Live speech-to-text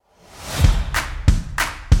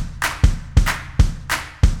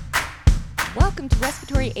Welcome to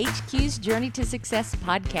Respiratory HQ's Journey to Success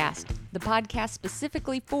podcast, the podcast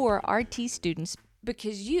specifically for RT students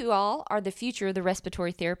because you all are the future of the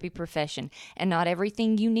respiratory therapy profession, and not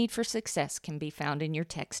everything you need for success can be found in your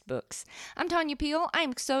textbooks. I'm Tanya Peel.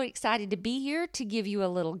 I'm so excited to be here to give you a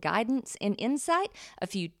little guidance and insight, a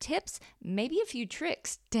few tips, maybe a few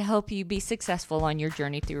tricks to help you be successful on your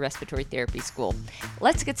journey through respiratory therapy school.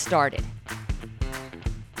 Let's get started.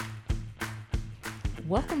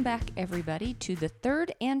 Welcome back, everybody, to the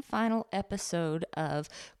third and final episode of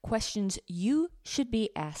questions you should be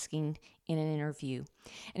asking in an interview.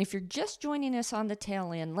 And if you're just joining us on the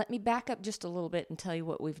tail end, let me back up just a little bit and tell you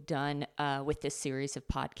what we've done with this series of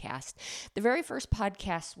podcasts. The very first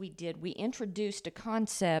podcast we did, we introduced a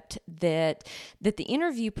concept that the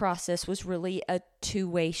interview process was really a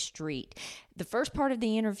two-way street. The first part of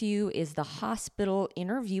the interview is the hospital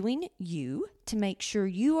interviewing you to make sure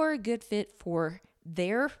you are a good fit for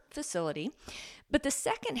their facility. But the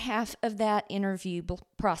second half of that interview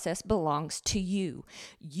process belongs to you.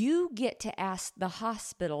 You get to ask the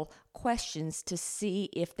hospital questions to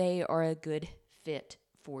see if they are a good fit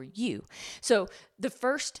for you. So the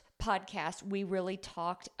first podcast, we really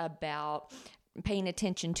talked about paying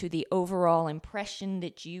attention to the overall impression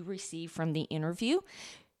that you receive from the interview.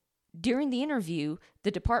 During the interview,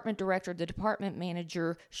 the department director, the department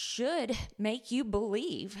manager should make you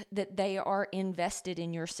believe that they are invested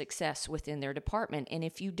in your success within their department. And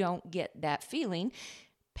if you don't get that feeling,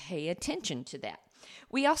 pay attention to that.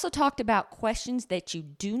 We also talked about questions that you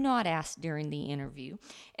do not ask during the interview.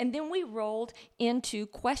 And then we rolled into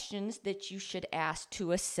questions that you should ask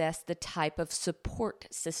to assess the type of support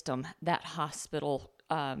system that hospital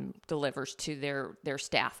delivers to their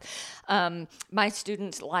staff. My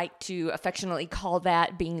students like to affectionately call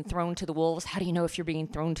that being thrown to the wolves. How do you know if you're being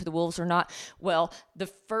thrown to the wolves or not? Well, the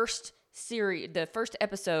first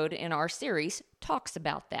episode in our series talks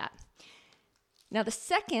about that. Now, the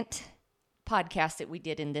second podcast that we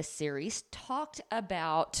did in this series talked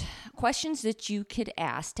about questions that you could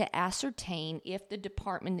ask to ascertain if the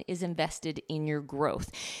department is invested in your growth.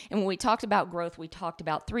 And when we talked about growth, we talked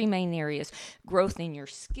about three main areas: growth in your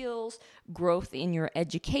skills, growth in your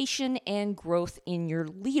education, and growth in your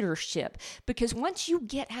leadership. Because once you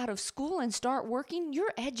get out of school and start working,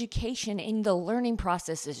 your education and the learning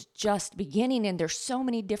process is just beginning, and there's so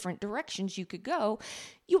many different directions you could go.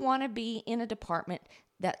 You want to be in a department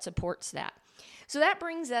that supports that. So that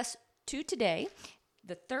brings us to today,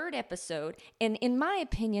 the third episode. And in my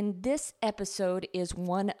opinion, this episode is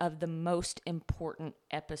one of the most important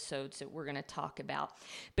episodes that we're going to talk about.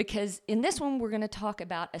 Because in this one, we're going to talk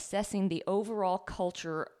about assessing the overall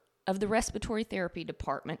culture of the respiratory therapy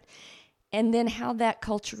department, and then how that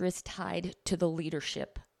culture is tied to the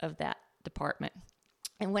leadership of that department.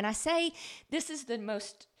 And when I say this is the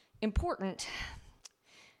most important,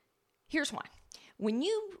 here's why. When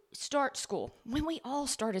you start school, when we all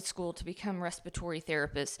started school to become respiratory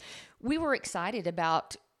therapists, we were excited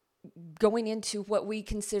about going into what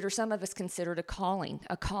some of us considered a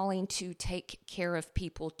calling to take care of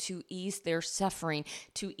people, to ease their suffering,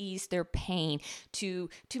 to ease their pain, to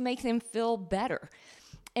make them feel better.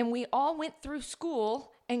 And we all went through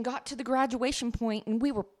school and got to the graduation point, and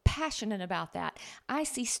we were passionate about that. I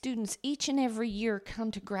see students each and every year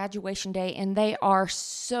come to graduation day, and they are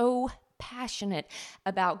so passionate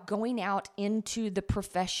about going out into the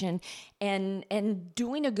profession and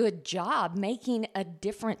doing a good job, making a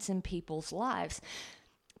difference in people's lives.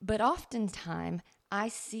 But oftentimes, I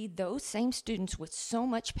see those same students with so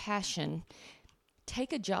much passion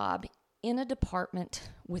take a job in a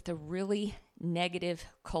department with a really negative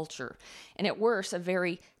culture, and at worst, a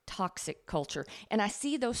very toxic culture. And I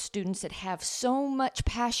see those students that have so much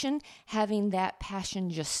passion, having that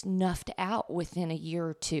passion just snuffed out within a year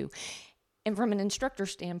or two. And from an instructor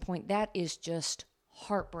standpoint, that is just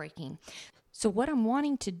heartbreaking. So what I'm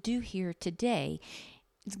wanting to do here today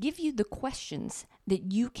is give you the questions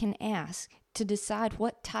that you can ask to decide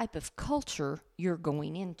what type of culture you're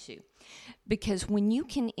going into. Because when you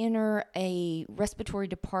can enter a respiratory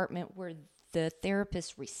department where the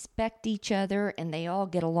therapists respect each other and they all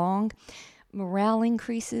get along, morale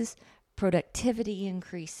increases, productivity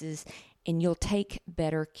increases, and you'll take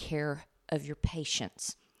better care of your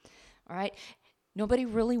patients. All right. Nobody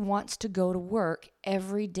really wants to go to work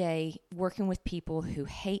every day working with people who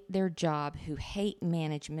hate their job, who hate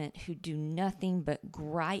management, who do nothing but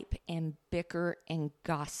gripe and bicker and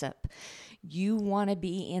gossip. You want to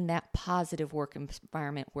be in that positive work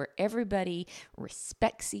environment where everybody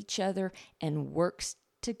respects each other and works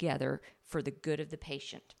together for the good of the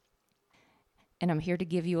patient. And I'm here to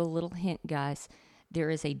give you a little hint, guys. There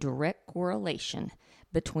is a direct correlation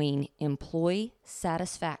between employee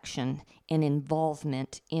satisfaction and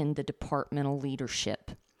involvement in the departmental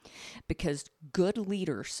leadership. Because good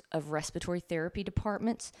leaders of respiratory therapy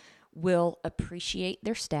departments will appreciate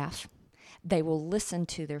their staff. They will listen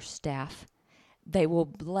to their staff. They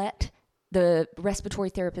will let the respiratory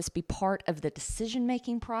therapist be part of the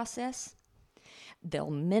decision-making process. They'll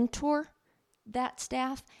mentor that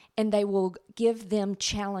staff, and they will give them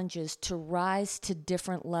challenges to rise to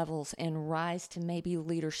different levels and rise to maybe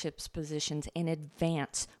leadership positions and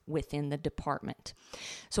advance within the department.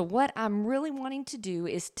 So what I'm really wanting to do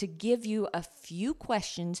is to give you a few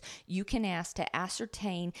questions you can ask to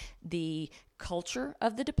ascertain the culture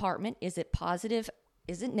of the department. Is it positive?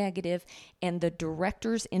 Is it negative? And the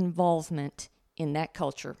director's involvement in that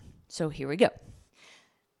culture. So here we go.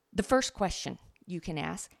 The first question you can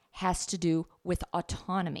ask has to do with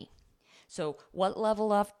autonomy. So what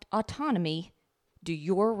level of autonomy do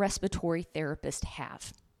your respiratory therapist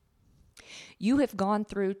have? You have gone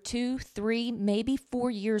through 2, 3, maybe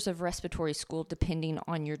 4 years of respiratory school, depending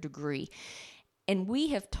on your degree. And we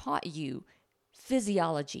have taught you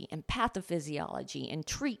physiology and pathophysiology and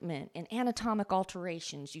treatment and anatomic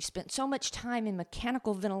alterations. You spent so much time in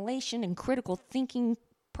mechanical ventilation and critical thinking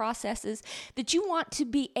processes that you want to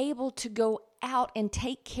be able to go out and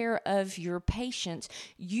take care of your patients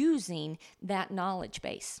using that knowledge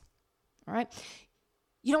base. All right.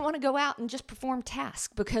 You don't want to go out and just perform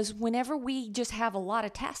tasks, because whenever we just have a lot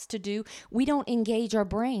of tasks to do, we don't engage our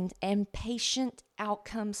brains and patient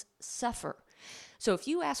outcomes suffer. So if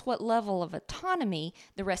you ask what level of autonomy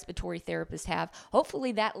the respiratory therapists have,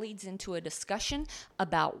 hopefully that leads into a discussion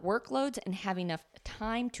about workloads and having enough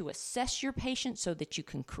time to assess your patient so that you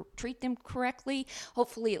can treat them correctly.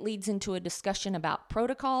 Hopefully it leads into a discussion about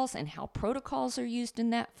protocols and how protocols are used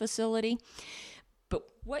in that facility. But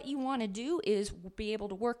what you want to do is be able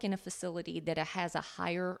to work in a facility that has a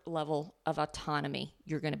higher level of autonomy.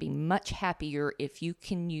 You're going to be much happier if you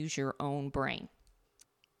can use your own brain.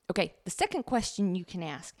 Okay, the second question you can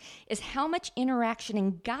ask is how much interaction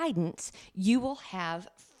and guidance you will have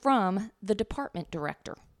from the department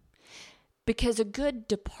director. Because a good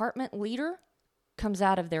department leader comes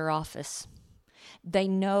out of their office. They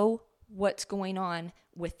know what's going on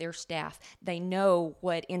with their staff. They know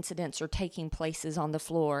what incidents are taking places on the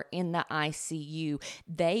floor, in the ICU.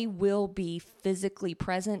 They will be physically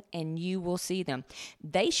present and you will see them.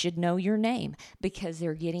 They should know your name because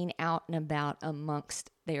they're getting out and about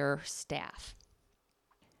amongst their staff.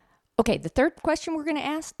 Okay, the third question we're going to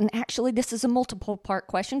ask, and actually this is a multiple part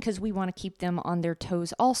question because we want to keep them on their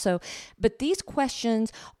toes also, but these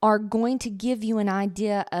questions are going to give you an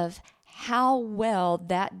idea of how well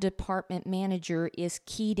that department manager is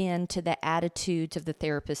keyed in to the attitudes of the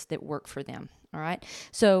therapists that work for them. All right.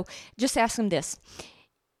 So just ask them this.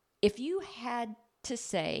 If you had to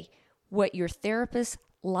say what your therapists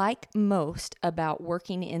like most about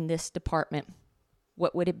working in this department,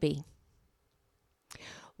 what would it be?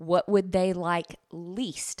 What would they like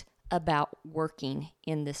least about working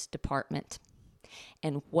in this department?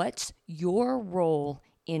 And what's your role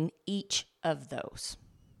in each of those?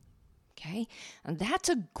 Okay, and that's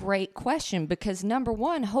a great question because number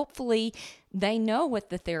one, hopefully they know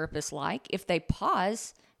what the therapist like. If they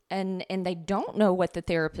pause and they don't know what the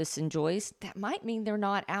therapist enjoys, that might mean they're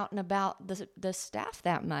not out and about the staff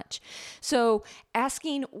that much. So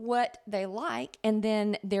asking what they like and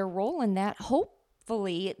then their role in that,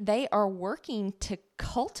 hopefully they are working to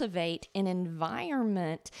cultivate an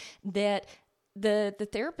environment that the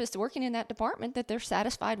therapist working in that department, that they're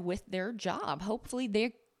satisfied with their job. Hopefully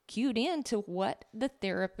they're cued in to what the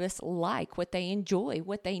therapists like, what they enjoy,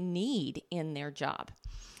 what they need in their job.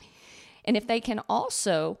 And if they can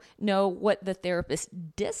also know what the therapists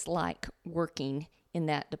dislike working in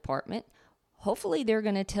that department, hopefully they're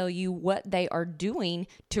going to tell you what they are doing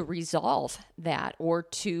to resolve that or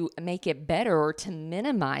to make it better or to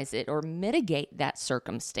minimize it or mitigate that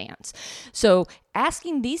circumstance. So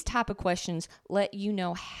asking these type of questions let you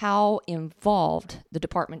know how involved the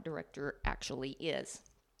department director actually is.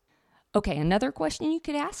 Okay, another question you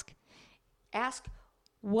could ask. Ask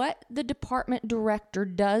what the department director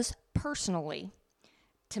does personally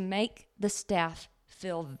to make the staff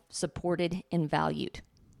feel supported and valued.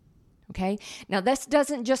 Okay, now this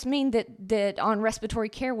doesn't just mean that on Respiratory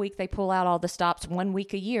Care Week they pull out all the stops 1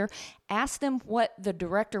 week a year. Ask them what the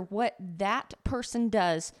director, what that person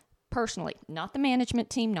does personally, not the management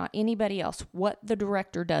team, not anybody else, what the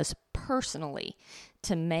director does personally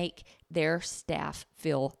to make their staff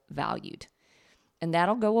feel valued. And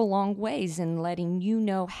that'll go a long ways in letting you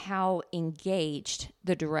know how engaged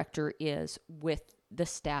the director is with the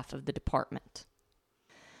staff of the department.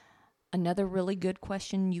 Another really good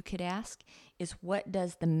question you could ask is, what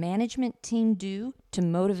does the management team do to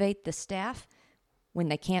motivate the staff when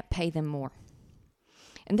they can't pay them more?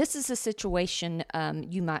 And this is a situation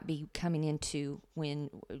you might be coming into when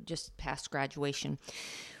just past graduation.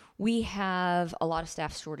 We have a lot of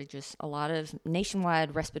staff shortages, a lot of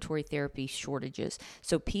nationwide respiratory therapy shortages.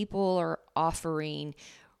 So people are offering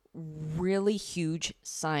really huge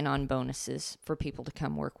sign-on bonuses for people to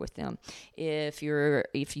come work with them. If you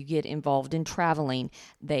get involved in traveling,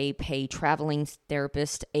 they pay traveling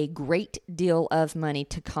therapists a great deal of money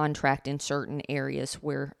to contract in certain areas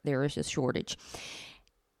where there is a shortage.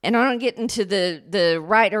 And I don't get into the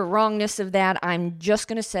right or wrongness of that. I'm just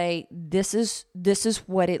going to say this is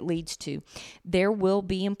what it leads to. There will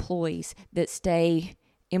be employees that stay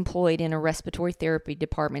employed in a respiratory therapy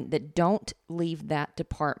department that don't leave that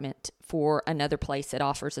department for another place that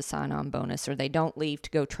offers a sign-on bonus, or they don't leave to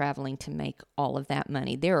go traveling to make all of that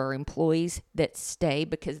money. There are employees that stay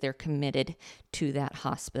because they're committed to that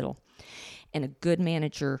hospital. And a good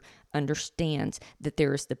manager understands that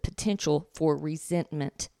there is the potential for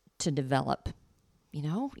resentment to develop.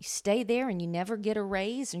 You stay there and you never get a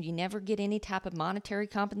raise and you never get any type of monetary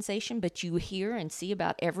compensation, but you hear and see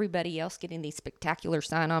about everybody else getting these spectacular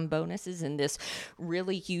sign-on bonuses and this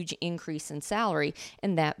really huge increase in salary,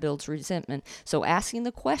 and that builds resentment. So asking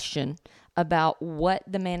the question about what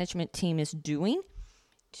the management team is doing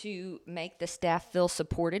to make the staff feel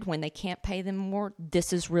supported when they can't pay them more,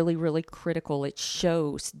 this is really, really critical. It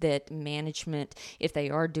shows that management, if they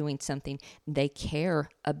are doing something, they care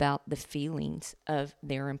about the feelings of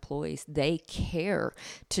their employees. They care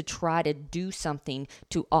to try to do something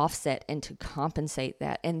to offset and to compensate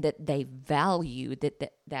that, and that they value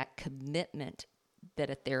that commitment that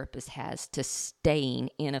a therapist has to staying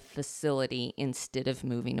in a facility instead of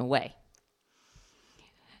moving away.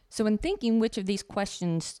 So in thinking which of these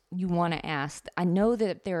questions you want to ask, I know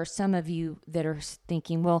that there are some of you that are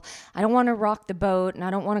thinking, well, I don't want to rock the boat and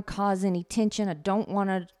I don't want to cause any tension. I don't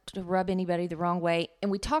want to rub anybody the wrong way.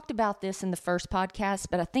 And we talked about this in the first podcast,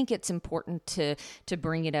 but I think it's important to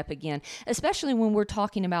bring it up again, especially when we're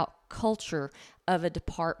talking about culture of a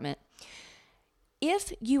department.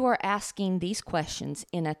 If you are asking these questions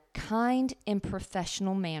in a kind and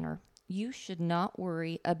professional manner, you should not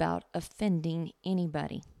worry about offending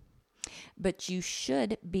anybody. But you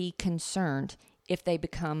should be concerned if they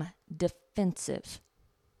become defensive.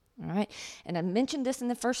 All right? And I mentioned this in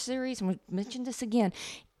the first series, and we mentioned this again.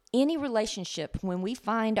 Any relationship, when we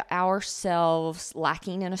find ourselves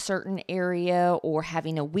lacking in a certain area or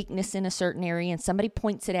having a weakness in a certain area and somebody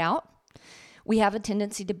points it out, we have a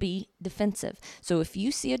tendency to be defensive. So if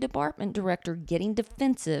you see a department director getting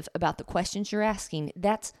defensive about the questions you're asking,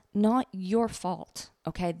 that's not your fault,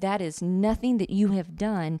 okay? That is nothing that you have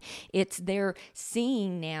done. It's they're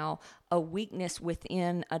seeing now a weakness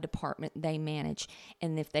within a department they manage.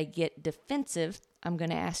 And if they get defensive, I'm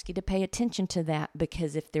going to ask you to pay attention to that,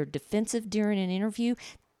 because if they're defensive during an interview,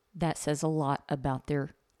 that says a lot about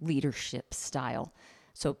their leadership style.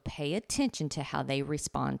 So pay attention to how they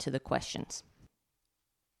respond to the questions.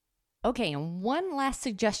 Okay, and one last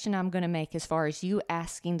suggestion I'm going to make as far as you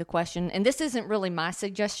asking the question, and this isn't really my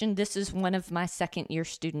suggestion, this is one of my second-year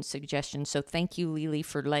student suggestions, so thank you, Lily,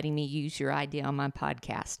 for letting me use your idea on my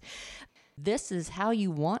podcast. This is how you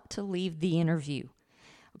want to leave the interview,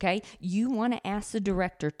 okay? You want to ask the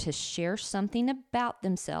director to share something about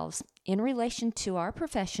themselves in relation to our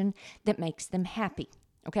profession that makes them happy,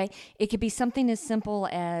 okay? It could be something as simple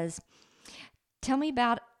as, tell me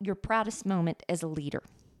about your proudest moment as a leader.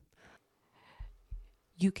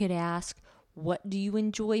 You could ask, what do you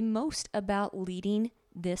enjoy most about leading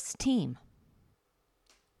this team?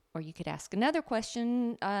 Or you could ask another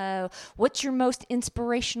question, what's your most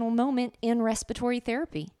inspirational moment in respiratory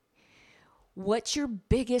therapy? What's your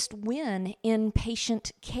biggest win in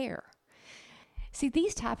patient care? See,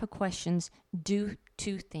 these type of questions do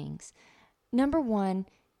two things. Number one,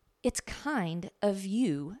 it's kind of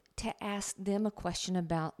you to ask them a question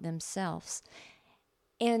about themselves.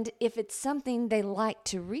 And if it's something they like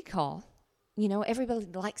to recall, everybody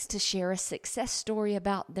likes to share a success story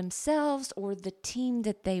about themselves or the team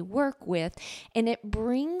that they work with, and it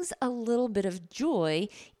brings a little bit of joy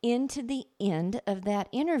into the end of that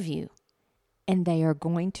interview. And they are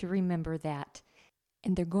going to remember that.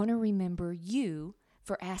 And they're going to remember you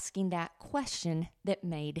for asking that question that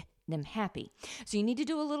made them happy. So you need to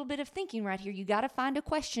do a little bit of thinking right here. You got to find a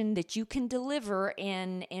question that you can deliver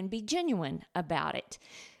and be genuine about it.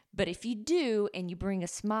 But if you do and you bring a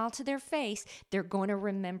smile to their face, they're going to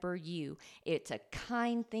remember you. It's a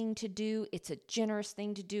kind thing to do. It's a generous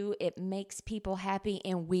thing to do. It makes people happy,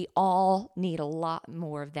 and we all need a lot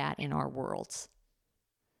more of that in our worlds.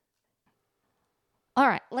 All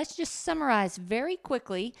right, let's just summarize very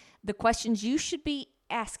quickly the questions you should be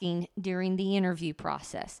asking during the interview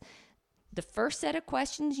process. The first set of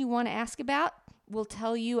questions you want to ask about will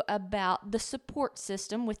tell you about the support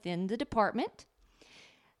system within the department.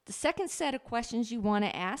 The second set of questions you want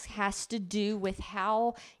to ask has to do with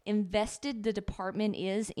how invested the department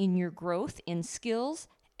is in your growth in skills,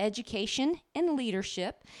 education, and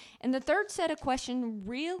leadership. And the third set of questions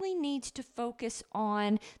really needs to focus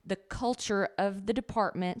on the culture of the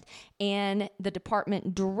department and the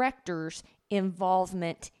department director's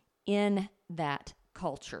involvement in that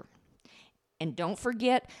culture. And don't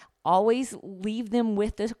forget, always leave them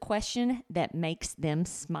with a question that makes them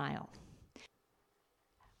smile.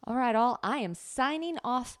 All right, all. I am signing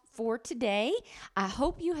off for today. I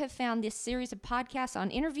hope you have found this series of podcasts on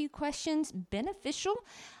interview questions beneficial.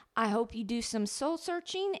 I hope you do some soul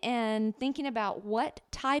searching and thinking about what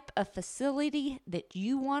type of facility that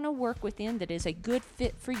you want to work within that is a good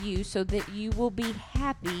fit for you so that you will be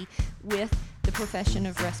happy with the profession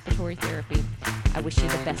of respiratory therapy. I wish you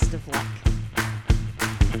the best of luck.